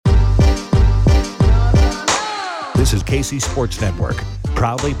This is KC Sports Network,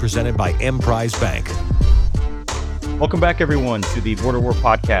 proudly presented by Emprise Bank. Welcome back, everyone, to the Border War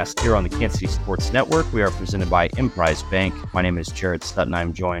podcast here on the Kansas City Sports Network. We are presented by Emprise Bank. My name is Jared Sutton.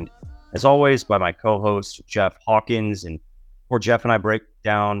 I'm joined, as always, by my co-host, Jeff Hawkins. And before Jeff and I break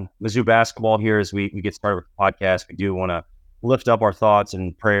down Mizzou basketball here as we get started with the podcast, we do want to lift up our thoughts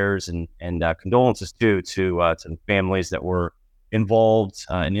and prayers and condolences, too, to the families that were involved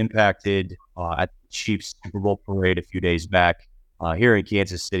and impacted at the Chiefs Super Bowl parade a few days back here in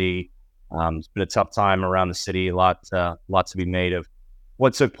Kansas City. It's been a tough time around the city, a lot to be made of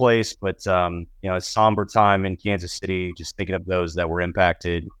what took place, but a somber time in Kansas City, just thinking of those that were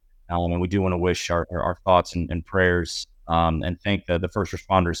impacted. And we do want to wish our thoughts and prayers and thank the first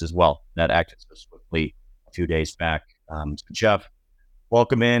responders as well that acted so swiftly a few days back. So Jeff,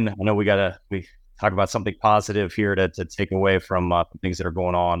 welcome in. I know we talk about something positive here to take away from things that are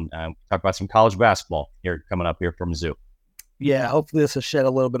going on. Talk about some college basketball here coming up here from Mizzou. Yeah, hopefully this will shed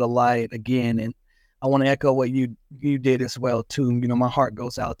a little bit of light again. And I want to echo what you did as well, too. You know, my heart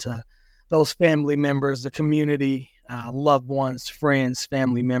goes out to those family members, the community, loved ones, friends,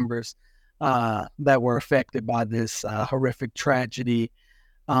 family members that were affected by this horrific tragedy.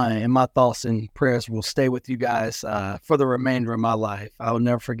 And my thoughts and prayers will stay with you guys for the remainder of my life. I will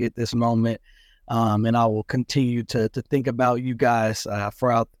never forget this moment. And I will continue to think about you guys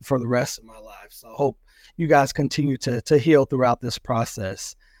for the rest of my life. So I hope you guys continue to heal throughout this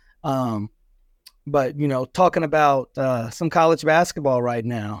process. But, talking about some college basketball right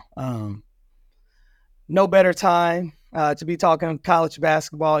now, no better time to be talking college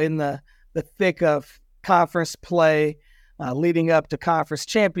basketball in the thick of conference play, leading up to conference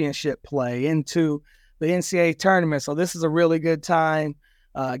championship play into the NCAA tournament. So this is a really good time,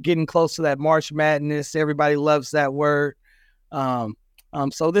 getting close to that March Madness. Everybody loves that word.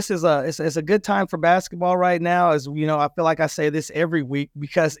 So this is it's a good time for basketball right now. As you know, I feel like I say this every week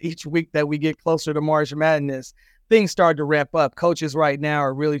because each week that we get closer to March Madness, things start to ramp up. Coaches right now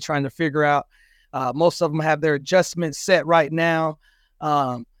are really trying to figure out. Most of them have their adjustments set right now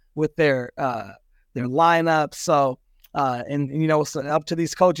with their lineup. So it's up to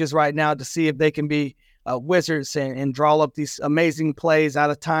these coaches right now to see if they can be wizards and draw up these amazing plays out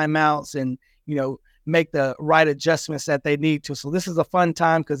of timeouts and make the right adjustments that they need to. So this is a fun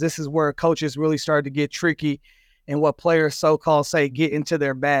time because this is where coaches really start to get tricky and what players so-called say get into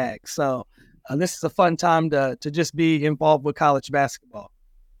their bag. So this is a fun time to just be involved with college basketball.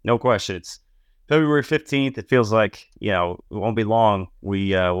 No question. It's February 15th. It feels like, it won't be long.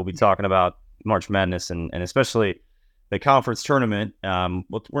 We'll be talking about March Madness and especially the conference tournament. We're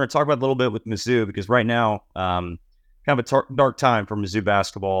going to talk about a little bit with Mizzou because right now, kind of a dark time for Mizzou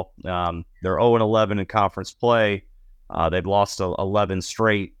basketball. They're 0-11 in conference play. They've lost 11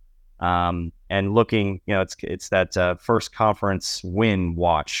 straight. And looking, it's that first conference win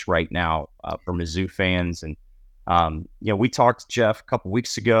watch right now for Mizzou fans. And, we talked to Jeff a couple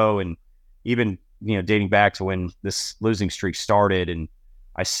weeks ago and even, dating back to when this losing streak started. And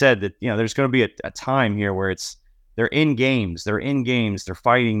I said that, there's going to be a time here where they're in games, they're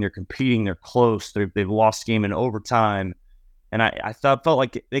fighting, they're competing, they're close, they've lost game in overtime. And I felt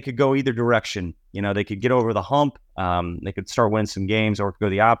like they could go either direction. They could get over the hump, they could start winning some games, or go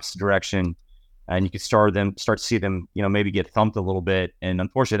the opposite direction. And you could start to see them, maybe get thumped a little bit. And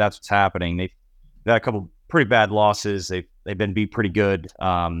unfortunately, that's what's happening. They've got a couple pretty bad losses. They've been beat pretty good.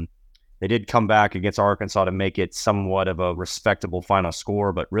 They did come back against Arkansas to make it somewhat of a respectable final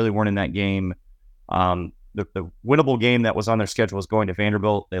score, but really weren't in that game. The winnable game that was on their schedule was going to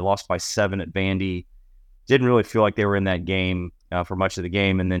Vanderbilt. They lost by 7 at Vandy. Didn't really feel like they were in that game for much of the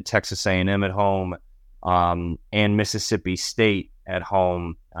game. And then Texas A&M at home and Mississippi State at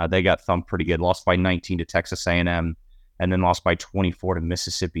home, they got thumped pretty good. Lost by 19 to Texas A&M and then lost by 24 to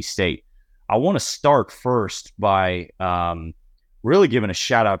Mississippi State. I want to start first by really giving a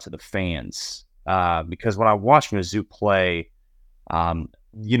shout out to the fans because when I watched Mizzou play,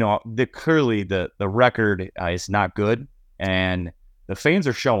 clearly the record is not good, and the fans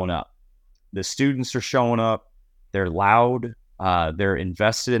are showing up. The students are showing up. They're loud. They're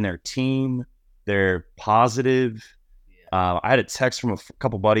invested in their team. They're positive. I had a text from a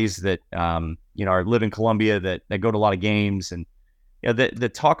couple buddies that live in Columbia that go to a lot of games, and the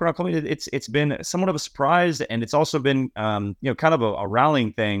talk around Columbia, it's been somewhat of a surprise, and it's also been kind of a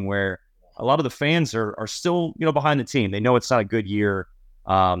rallying thing where a lot of the fans are still behind the team. They know it's not a good year.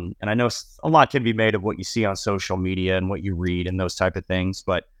 And I know a lot can be made of what you see on social media and what you read and those type of things,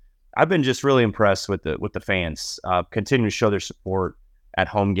 but I've been just really impressed with the fans, continue to show their support at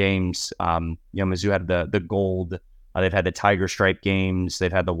home games. Mizzou had the gold, they've had the tiger stripe games,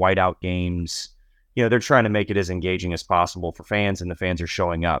 they've had the whiteout games, they're trying to make it as engaging as possible for fans, and the fans are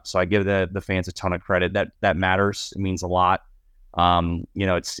showing up. So I give the fans a ton of credit. That matters. It means a lot.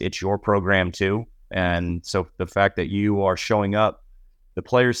 It's your program too. And so the fact that you are showing up, the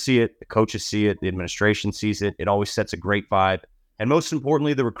players see it, the coaches see it, the administration sees it. It always sets a great vibe. And most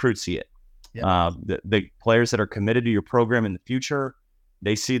importantly, the recruits see it. Yeah. The players that are committed to your program in the future,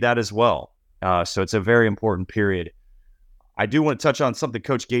 they see that as well. So it's a very important period. I do want to touch on something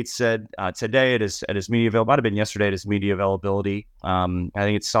Coach Gates said today at his media availability. Might have been yesterday at his media availability. I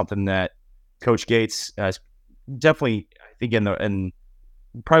think it's something that Coach Gates definitely, I think, in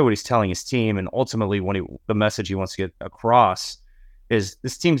probably what he's telling his team, and ultimately the message he wants to get across is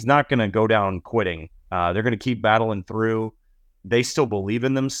this team's not going to go down quitting. They're going to keep battling through. They still believe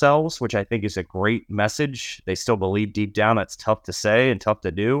in themselves, which I think is a great message. They still believe deep down. That's tough to say and tough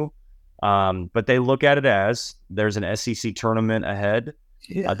to do. But they look at it as there's an SEC tournament ahead.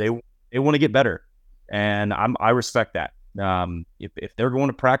 Yeah. They want to get better, and I respect that. If they're going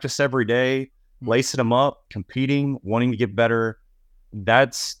to practice every day, lacing them up, competing, wanting to get better,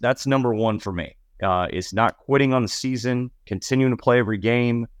 that's number one for me. Is not quitting on the season, continuing to play every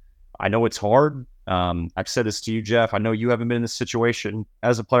game. I know it's hard. I've said this to you, Jeff. I know you haven't been in this situation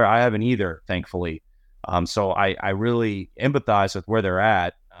as a player. I haven't either, thankfully. So I really empathize with where they're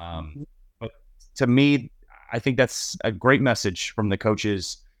at. But to me, I think that's a great message from the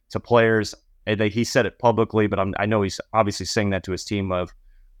coaches to players. And he said it publicly, but I know he's obviously saying that to his team of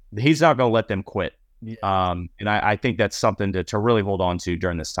he's not going to let them quit. Yeah. And I think that's something to really hold on to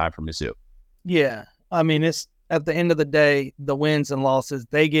during this time for Mizzou. Yeah. I mean, it's at the end of the day, the wins and losses,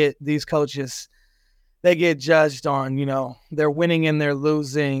 these coaches, they get judged on, they're winning and they're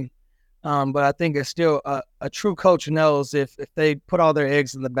losing. But I think it's still a true coach knows if they put all their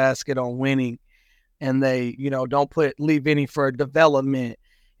eggs in the basket on winning and they, don't leave any for development.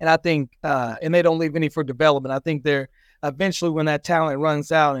 And I think, and they don't leave any for development. I think they're eventually when that talent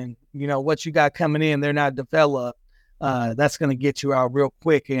runs out and, what you got coming in, they're not developed. That's going to get you out real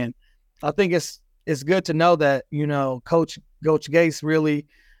quick. And I think it's good to know that, Coach Gates really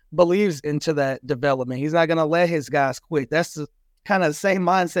believes into that development. He's not going to let his guys quit. That's the kind of the same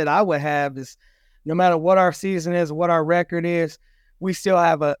mindset I would have is no matter what our season is, what our record is, we still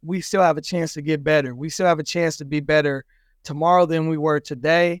have a chance to get better. We still have a chance to be better tomorrow than we were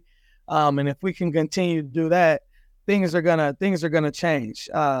today. And if we can continue to do that, things are gonna change.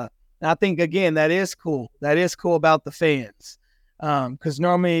 And I think again, that is cool. That is cool about the fans. Because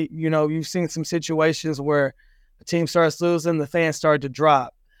normally, you've seen some situations where the team starts losing, the fans start to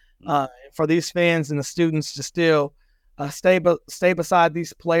drop. For these fans and the students to still stay beside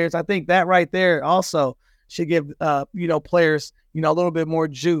these players, I think that right there also should give players a little bit more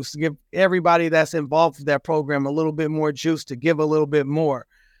juice. Give everybody that's involved with that program a little bit more juice to give a little bit more,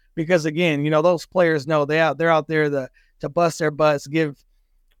 because again, those players know they're out there to bust their butts, give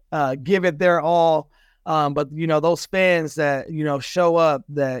it their all. But those fans that show up,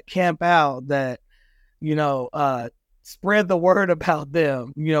 that camp out, that spread the word about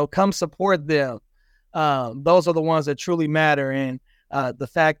them, come support them. Those are the ones that truly matter. And the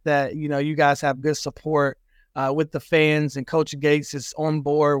fact that, you guys have good support with the fans and Coach Gates is on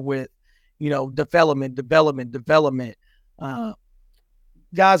board with, development.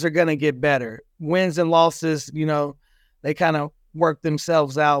 Guys are going to get better. Wins and losses, they kind of work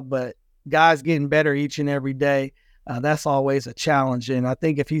themselves out, but guys getting better each and every day, that's always a challenge. And I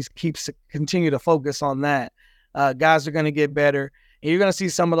think if he continue to focus on that, guys are going to get better. And you're going to see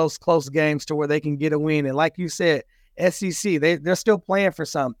some of those close games to where they can get a win. And like you said, SEC, they're still playing for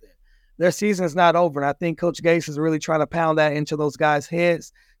something. Their season's not over. And I think Coach Gates is really trying to pound that into those guys'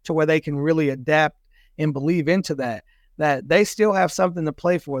 heads to where they can really adapt and believe into that they still have something to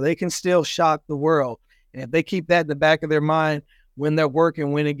play for. They can still shock the world. And if they keep that in the back of their mind when they're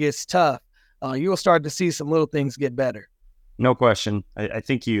working, when it gets tough, you'll start to see some little things get better. No question. I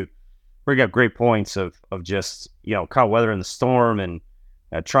think you bring up great points of just, kind of weathering the storm and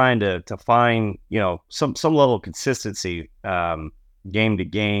trying to find, some level of consistency game to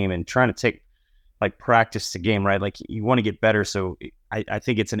game and trying to take like practice to game, right? Like you want to get better. So I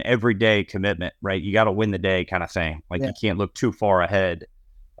think it's an everyday commitment, right? You got to win the day kind of thing. Like you can't look too far ahead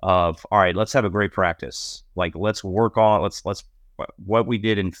of, all right, let's have a great practice. Like let's work on, let's what we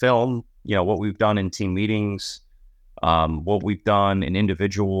did in film, what we've done in team meetings, what we've done in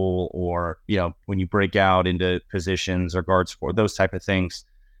individual or, when you break out into positions or guards for those type of things.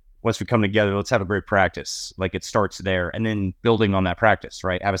 Once we come together, let's have a great practice. Like it starts there and then building on that practice,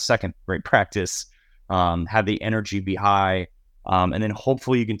 right? Have a second great practice, have the energy be high. And then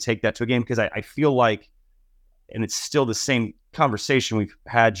hopefully you can take that to a game. Because I feel like, and it's still the same conversation we've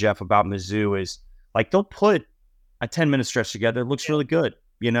had, Jeff, about Mizzou is like they'll put a 10-minute stretch together. It looks really good.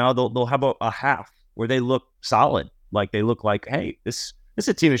 They'll have a half where they look solid. Like they look like, hey, this is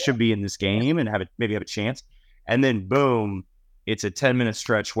a team that should be in this game and maybe have a chance. And then boom, it's a 10-minute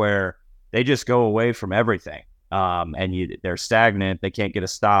stretch where they just go away from everything. They're stagnant. They can't get a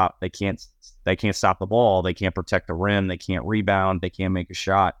stop. They can't stop the ball. They can't protect the rim. They can't rebound. They can't make a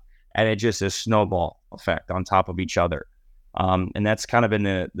shot. And it just is snowball effect on top of each other. And that's kind of been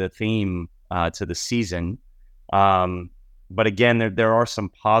the theme to the season. But again, there are some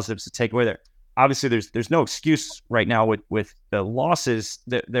positives to take away there. Obviously, there's no excuse right now with the losses.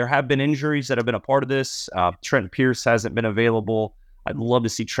 There have been injuries that have been a part of this. Trent Pierce hasn't been available. I'd love to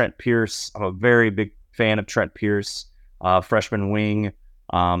see Trent Pierce. I'm a very big fan of Trent Pierce, freshman wing,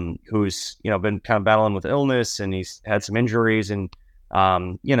 who's been kind of battling with illness, and he's had some injuries. And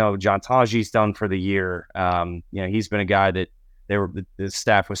John Taji's done for the year. He's been a guy that the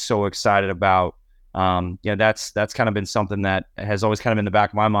staff was so excited about. That's kind of been something that has always kind of in the back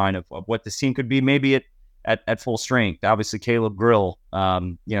of my mind of what this team could be, maybe at full strength. Obviously, Caleb Grill,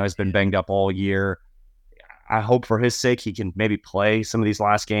 has been banged up all year. I hope for his sake he can maybe play some of these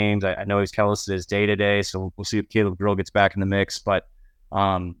last games. I know he's kind of listed as day-to-day, so we'll see if Caleb Grill gets back in the mix. But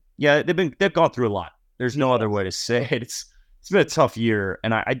they've gone through a lot. There's no other way to say it. It's been a tough year,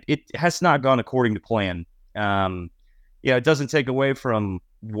 and it has not gone according to plan. It doesn't take away from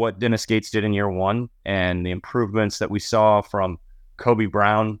what Dennis Gates did in year one and the improvements that we saw from Kobe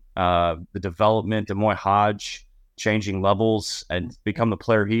Brown, the development of Moy Hodge, changing levels and become the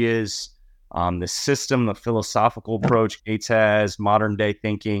player he is. The system, the philosophical approach Gates has, modern day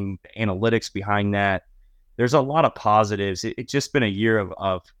thinking, the analytics behind that. There's a lot of positives. It's just been a year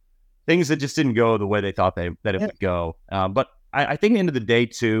of things that just didn't go the way they thought that it would go. But I think at the end of the day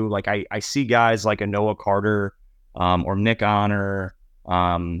too, like I see guys like a Noah Carter or Nick Honor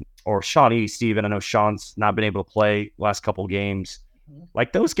or Sean East even. I know Sean's not been able to play last couple games.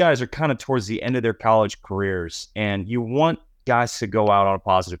 Like those guys are kind of towards the end of their college careers, and you want guys to go out on a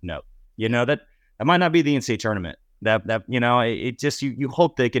positive note. That might not be the NCAA tournament. It just you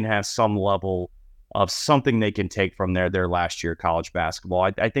hope they can have some level of something they can take from their last year of college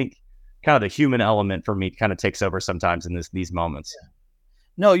basketball. I think kind of the human element for me kind of takes over sometimes in these moments.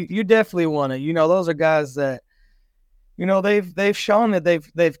 No, you definitely want to. Those are guys that they've shown that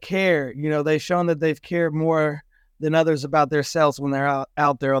they've cared. They've shown that they've cared more than others about themselves when they're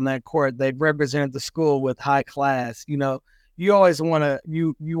out there on that court. They've represented the school with high class. You always want to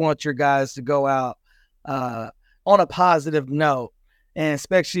you want your guys to go out on a positive note, and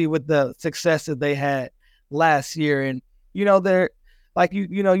especially with the success that they had last year. And they're like you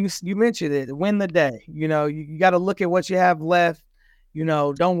mentioned it, win the day. You got to look at what you have left.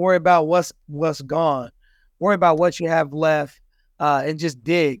 Don't worry about what's gone. Worry about what you have left, and just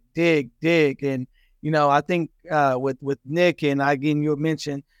dig. And I think with Nick and again you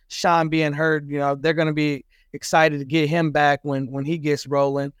mentioned Sean being hurt, they're going to be excited to get him back when he gets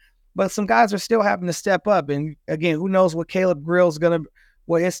rolling. But some guys are still having to step up. And again, who knows what Caleb Grill's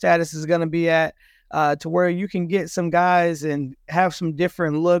what his status is going to be at, to where you can get some guys and have some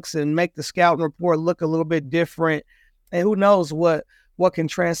different looks and make the scouting report look a little bit different. And who knows what can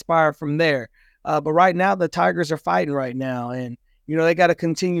transpire from there. But right now, the Tigers are fighting right now. And, they got to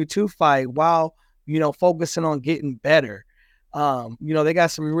continue to fight while, focusing on getting better. They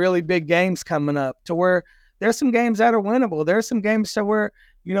got some really big games coming up to where there's some games that are winnable. There's some games to where,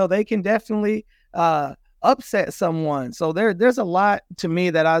 they can definitely upset someone. So there's a lot to me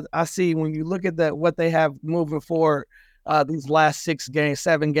that I see when you look at what they have moving forward, these last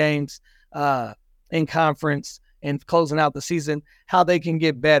 7 games in conference and closing out the season, how they can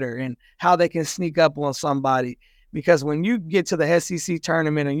get better and how they can sneak up on somebody. Because when you get to the SEC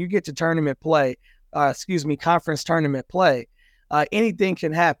tournament and you get to conference tournament play, anything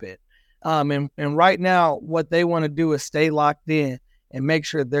can happen. And right now, what they want to do is stay locked in and make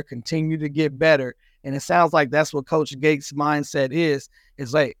sure they're continue to get better. And it sounds like that's what Coach Gates' mindset is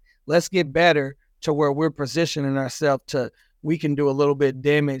like, let's get better to where we're positioning ourselves we can do a little bit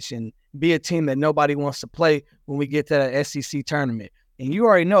damage and be a team that nobody wants to play when we get to that SEC tournament. And you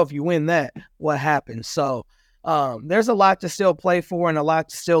already know if you win that, what happens. So there's a lot to still play for and a lot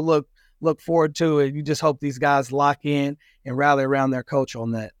to still look forward to. And you just hope these guys lock in and rally around their coach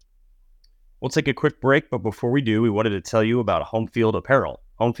on that. We'll take a quick break, but before we do, we wanted to tell you about Home Field Apparel.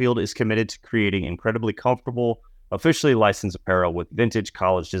 Home Field is committed to creating incredibly comfortable, officially licensed apparel with vintage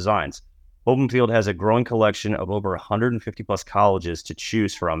college designs. Home Field has a growing collection of over 150 plus colleges to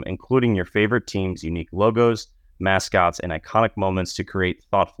choose from, including your favorite team's unique logos, mascots, and iconic moments to create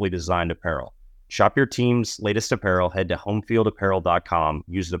thoughtfully designed apparel. Shop your team's latest apparel. Head to homefieldapparel.com.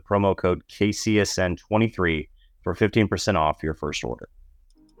 Use the promo code KCSN23 for 15% off your first order.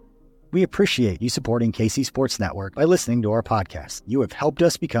 We appreciate you supporting KC Sports Network by listening to our podcast. You have helped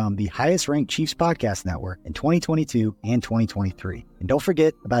us become the highest-ranked Chiefs podcast network in 2022 and 2023. And don't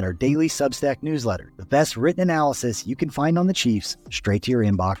forget about our daily Substack newsletter, the best written analysis you can find on the Chiefs straight to your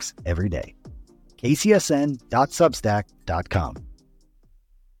inbox every day. kcsn.substack.com.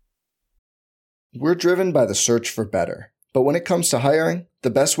 We're driven by the search for better. But when it comes to hiring, the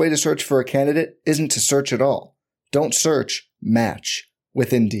best way to search for a candidate isn't to search at all. Don't search, match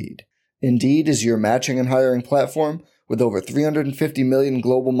with Indeed. Indeed is your matching and hiring platform with over 350 million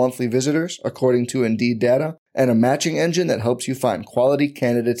global monthly visitors, according to Indeed data, and a matching engine that helps you find quality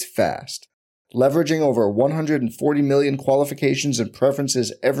candidates fast. Leveraging over 140 million qualifications and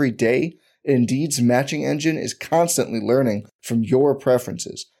preferences every day, Indeed's matching engine is constantly learning from your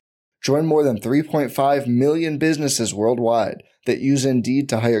preferences. Join more than 3.5 million businesses worldwide that use Indeed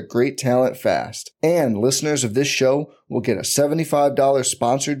to hire great talent fast. And listeners of this show will get a $75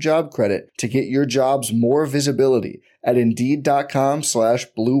 sponsored job credit to get your jobs more visibility at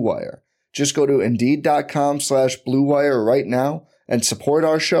Indeed.com/Blue Wire. Just go to Indeed.com/Blue Wire right now and support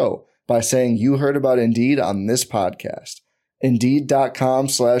our show by saying you heard about Indeed on this podcast.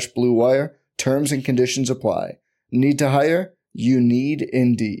 Indeed.com/Blue Wire. Terms and conditions apply. Need to hire? You need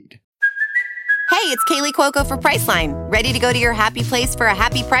Indeed. Hey, it's Kaylee Cuoco for Priceline. Ready to go to your happy place for a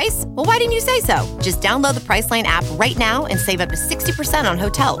happy price? Well, why didn't you say so? Just download the Priceline app right now and save up to 60% on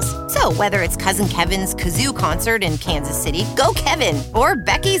hotels. So whether it's Cousin Kevin's Kazoo Concert in Kansas City, go Kevin, or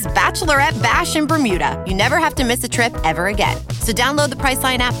Becky's Bachelorette Bash in Bermuda, you never have to miss a trip ever again. So download the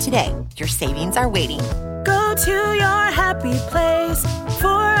Priceline app today. Your savings are waiting. Go to your happy place for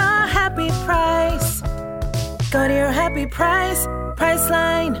a happy price. Go to your happy price,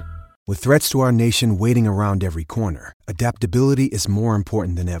 Priceline. With threats to our nation waiting around every corner, adaptability is more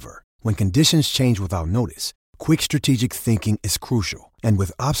important than ever. When conditions change without notice, quick strategic thinking is crucial. And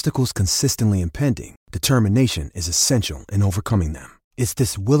with obstacles consistently impending, determination is essential in overcoming them. It's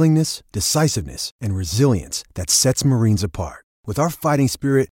this willingness, decisiveness, and resilience that sets Marines apart. With our fighting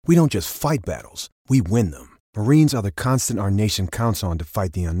spirit, we don't just fight battles, we win them. Marines are the constant our nation counts on to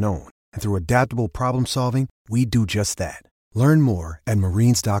fight the unknown. And through adaptable problem solving, we do just that. Learn more at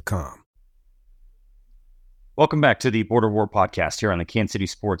marines.com. Welcome back to the Border War podcast here on the Kansas City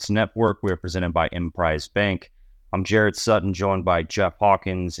Sports Network. We are presented by Emprise Bank. I'm Jared Sutton, joined by Jeff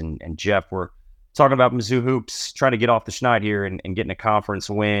Hawkins. And Jeff, we're talking about Mizzou hoops, trying to get off the schneid here and getting a conference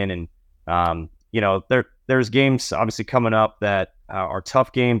win. And, there's games obviously coming up that are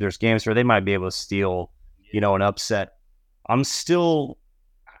tough games. There's games where they might be able to steal, an upset. I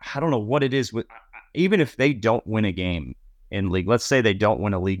don't know what it is with, even if they don't win a game in league, let's say they don't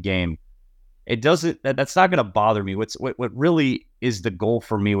win a league game, that's not going to bother me. What really is the goal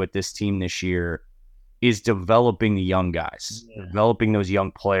for me with this team this year is developing the young guys, developing those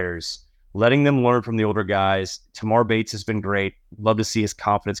young players, letting them learn from the older guys. Tamar Bates has been great. Love to see his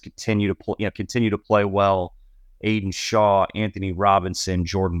confidence continue to play well. Aiden Shaw, Anthony Robinson,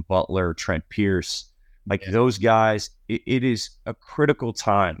 Jordan Butler, Trent Pierce, those guys. It is a critical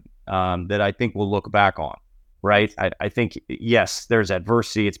time that I think we'll look back on. Right. I think, yes, there's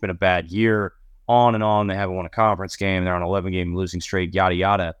adversity. It's been a bad year, on and on. They haven't won a conference game. They're on an 11-game losing streak, yada,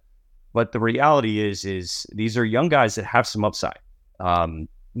 yada. But the reality is these are young guys that have some upside.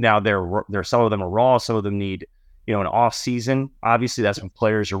 Now, they're some of them are raw. Some of them need, an off season. Obviously, that's when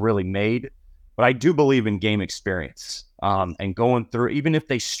players are really made. But I do believe in game experience and going through, even if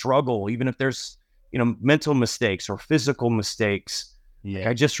they struggle, even if there's, mental mistakes or physical mistakes.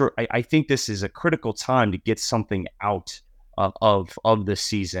 Yeah, I think this is a critical time to get something out of the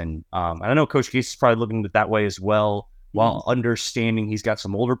season. And I know Coach Case is probably looking at it that way as well, while understanding he's got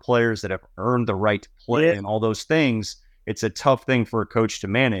some older players that have earned the right to play and all those things. It's a tough thing for a coach to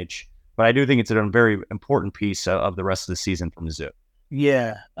manage, but I do think it's a very important piece of the rest of the season for Mizzou.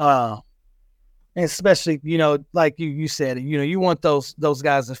 Yeah, and especially like you said, you want those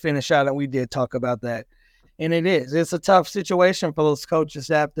guys to finish out, and we did talk about that. And it's a tough situation for those coaches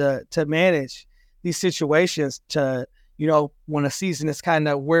to have to manage these situations when a season is kind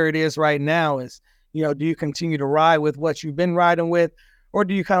of where it is right now is, do you continue to ride with what you've been riding with, or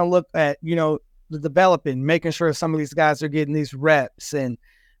do you kind of look at, the developing, making sure some of these guys are getting these reps and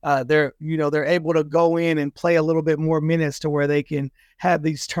they're able to go in and play a little bit more minutes to where they can have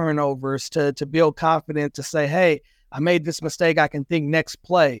these turnovers to build confidence to say, hey, I made this mistake. I can think next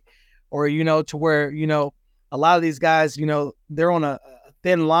play, or, to where, a lot of these guys, they're on a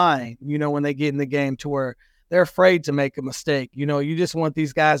thin line, when they get in the game to where they're afraid to make a mistake. You know, you just want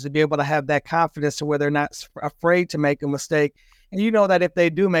these guys to be able to have that confidence to where they're not afraid to make a mistake. And you know that if they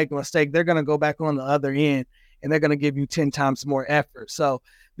do make a mistake, they're going to go back on the other end and they're going to give you 10 times more effort. So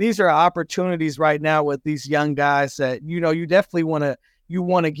these are opportunities right now with these young guys that, you know, you definitely want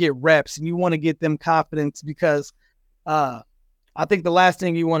to get reps and you want to get them confidence, because I think the last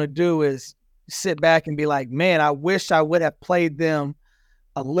thing you want to do is sit back and be like, man, I wish I would have played them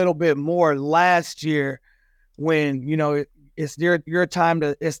a little bit more last year, when, you know, it's their time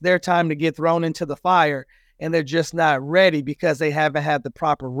to get thrown into the fire and they're just not ready because they haven't had the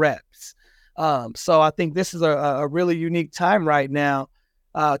proper reps. So I think this is a really unique time right now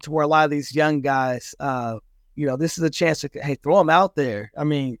to where a lot of these young guys, you know, this is a chance to, hey, throw them out there. I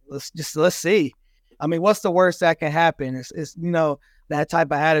mean, let's see. I mean, what's the worst that can happen? It's you know, that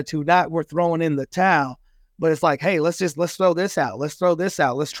type of attitude. Not we're throwing in the towel, but it's like, hey, let's throw this out. Let's throw this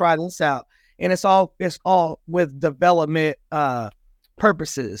out. Let's try this out. And it's all with development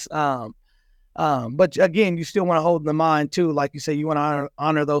purposes. But again, you still want to hold in the mind too, like you say, you want to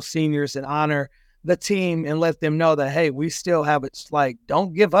honor those seniors and honor the team and let them know that, hey, we still have it. Like,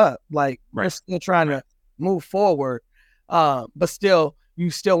 don't give up. Like, we're still trying to move forward. But still,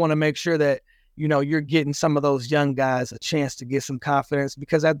 you still want to make sure that, you know, you're getting some of those young guys a chance to get some confidence,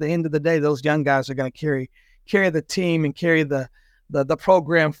 because at the end of the day, those young guys are going to carry the team and carry the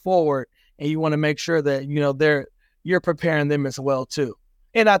program forward. And you want to make sure that, you know, you're preparing them as well too.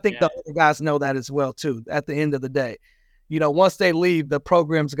 And I think the other guys know that as well too. At the end of the day, you know, once they leave, the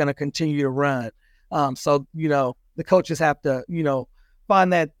program's going to continue to run. So, you know, the coaches have to, you know,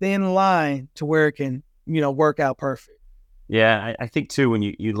 find that thin line to where it can, you know, work out perfect. Yeah, I think too, when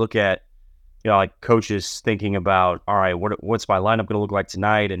you look at, you know, like coaches thinking about, all right, what's my lineup going to look like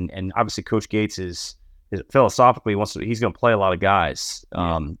tonight? And obviously Coach Gates is philosophically he's going to play a lot of guys.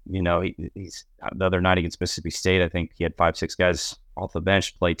 You know, he's the other night against Mississippi State, I think he had 5-6 guys off the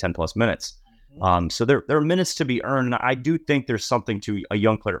bench play 10 plus minutes. So there are minutes to be earned. And I do think there's something to a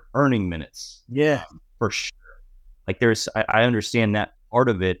young player earning minutes. Yeah, for sure. Like I understand that part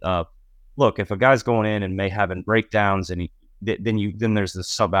of it. Look, if a guy's going in and may having breakdowns, and then there's the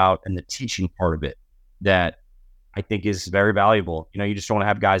sub out and the teaching part of it that I think is very valuable. You know, you just don't want to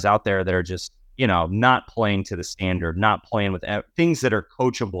have guys out there that are just, you know, not playing to the standard, not playing with things that are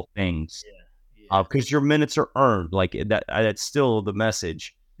coachable things. Because your minutes are earned. Like that's still the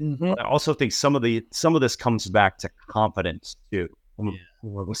message. But I also think some of this comes back to confidence too.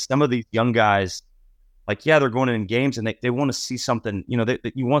 With some of these young guys, like, they're going in games and they want to see something, you know, that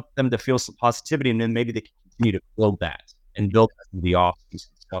you want them to feel some positivity, and then maybe they can continue to build that and build that in the offseason.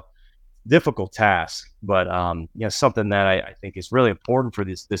 So difficult task, but you know, something that I think is really important for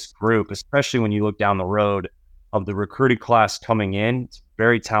this group, especially when you look down the road of the recruiting class coming in. It's a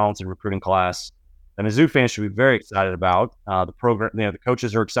very talented recruiting class. The Mizzou fans should be very excited about the program. You know, the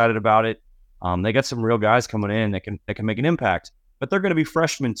coaches are excited about it. They got some real guys coming in that can make an impact, but they're going to be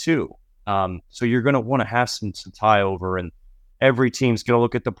freshmen too. So you're going to want to have some tie over, and every team's going to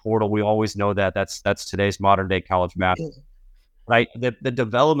look at the portal. We always know that that's today's modern day college math, right? The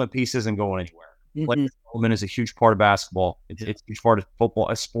development piece isn't going anywhere. Like, development is a huge part of basketball. It's a huge part of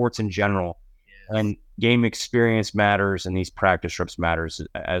football, sports in general, and game experience matters, and these practice trips matters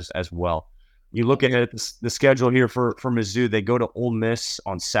as well. You look at the schedule here for Mizzou. They go to Ole Miss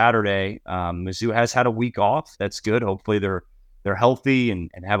on Saturday. Mizzou has had a week off. That's good. Hopefully they're healthy and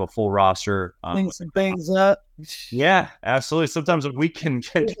have a full roster. Clean some things up. Yeah, absolutely. Sometimes a week can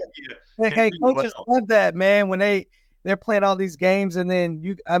hey, coaches love that, man. When they're playing all these games, and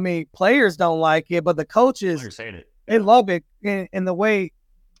then players don't like it, but the coaches they love it. And the way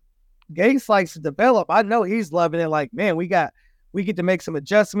Gates likes to develop, I know he's loving it. Like, man, we get to make some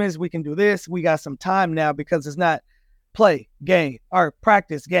adjustments. We can do this. We got some time now, because it's not play game or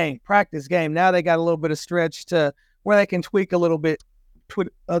practice game. Now they got a little bit of stretch to where they can tweak a little bit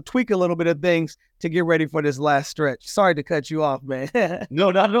of things to get ready for this last stretch. Sorry to cut you off, man.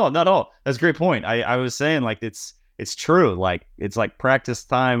 No, not at all. That's a great point. I was saying, like, it's true. Like, it's like practice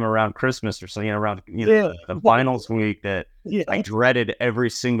time around Christmas or something, around the finals week that I dreaded every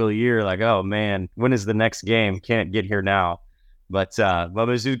single year. Like, oh man, when is the next game? Can't get here now. But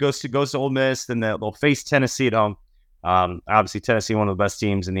Mizzou goes to Ole Miss, then they'll face Tennessee at home. Obviously, Tennessee, one of the best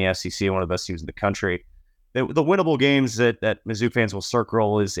teams in the SEC, one of the best teams in the country. The winnable games that Mizzou fans will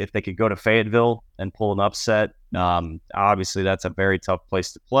circle is if they could go to Fayetteville and pull an upset. Obviously, that's a very tough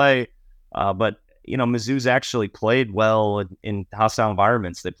place to play. But, you know, Mizzou's actually played well in hostile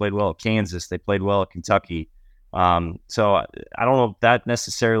environments. They played well at Kansas. They played well at Kentucky. So I don't know if that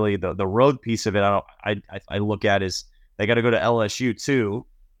necessarily the road piece of it. I look at is they got to go to LSU too.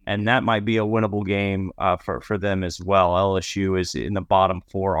 and that might be a winnable game for them as well. LSU is in the bottom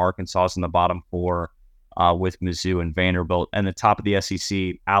 4. Arkansas is in the bottom 4 with Mizzou and Vanderbilt. And the top of the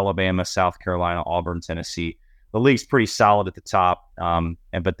SEC, Alabama, South Carolina, Auburn, Tennessee. The league's pretty solid at the top,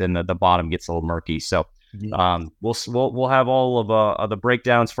 but then the bottom gets a little murky. So we'll have all of the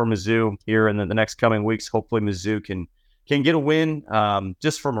breakdowns for Mizzou here in the next coming weeks. Hopefully Mizzou can get a win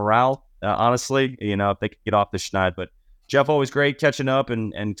just for morale, honestly, if they can get off the schneid. But Jeff, always great catching up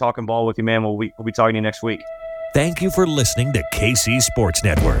and talking ball with you, man. We'll be talking to you next week. Thank you for listening to KC Sports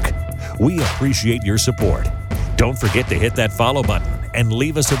Network. We appreciate your support. Don't forget to hit that follow button and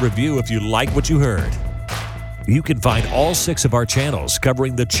leave us a review if you like what you heard. You can find all 6 of our channels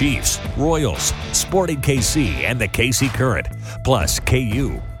covering the Chiefs, Royals, Sporting KC, and the KC Current, plus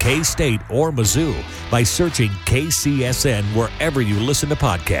KU, K-State, or Mizzou by searching KCSN wherever you listen to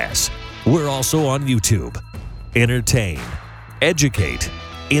podcasts. We're also on YouTube. Entertain, educate,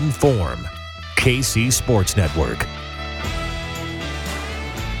 inform. KC Sports Network.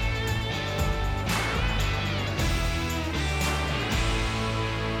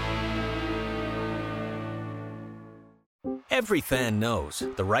 Every fan knows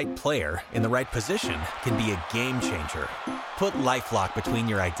the right player in the right position can be a game changer. Put LifeLock between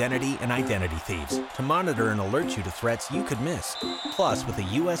your identity and identity thieves to monitor and alert you to threats you could miss. Plus, with a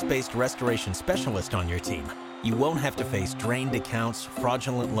U.S.-based restoration specialist on your team, you won't have to face drained accounts,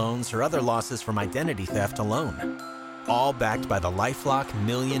 fraudulent loans, or other losses from identity theft alone. All backed by the LifeLock $1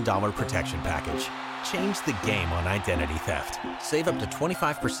 Million Protection Package. Change the game on identity theft. Save up to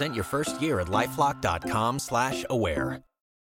 25% your first year at LifeLock.com/aware.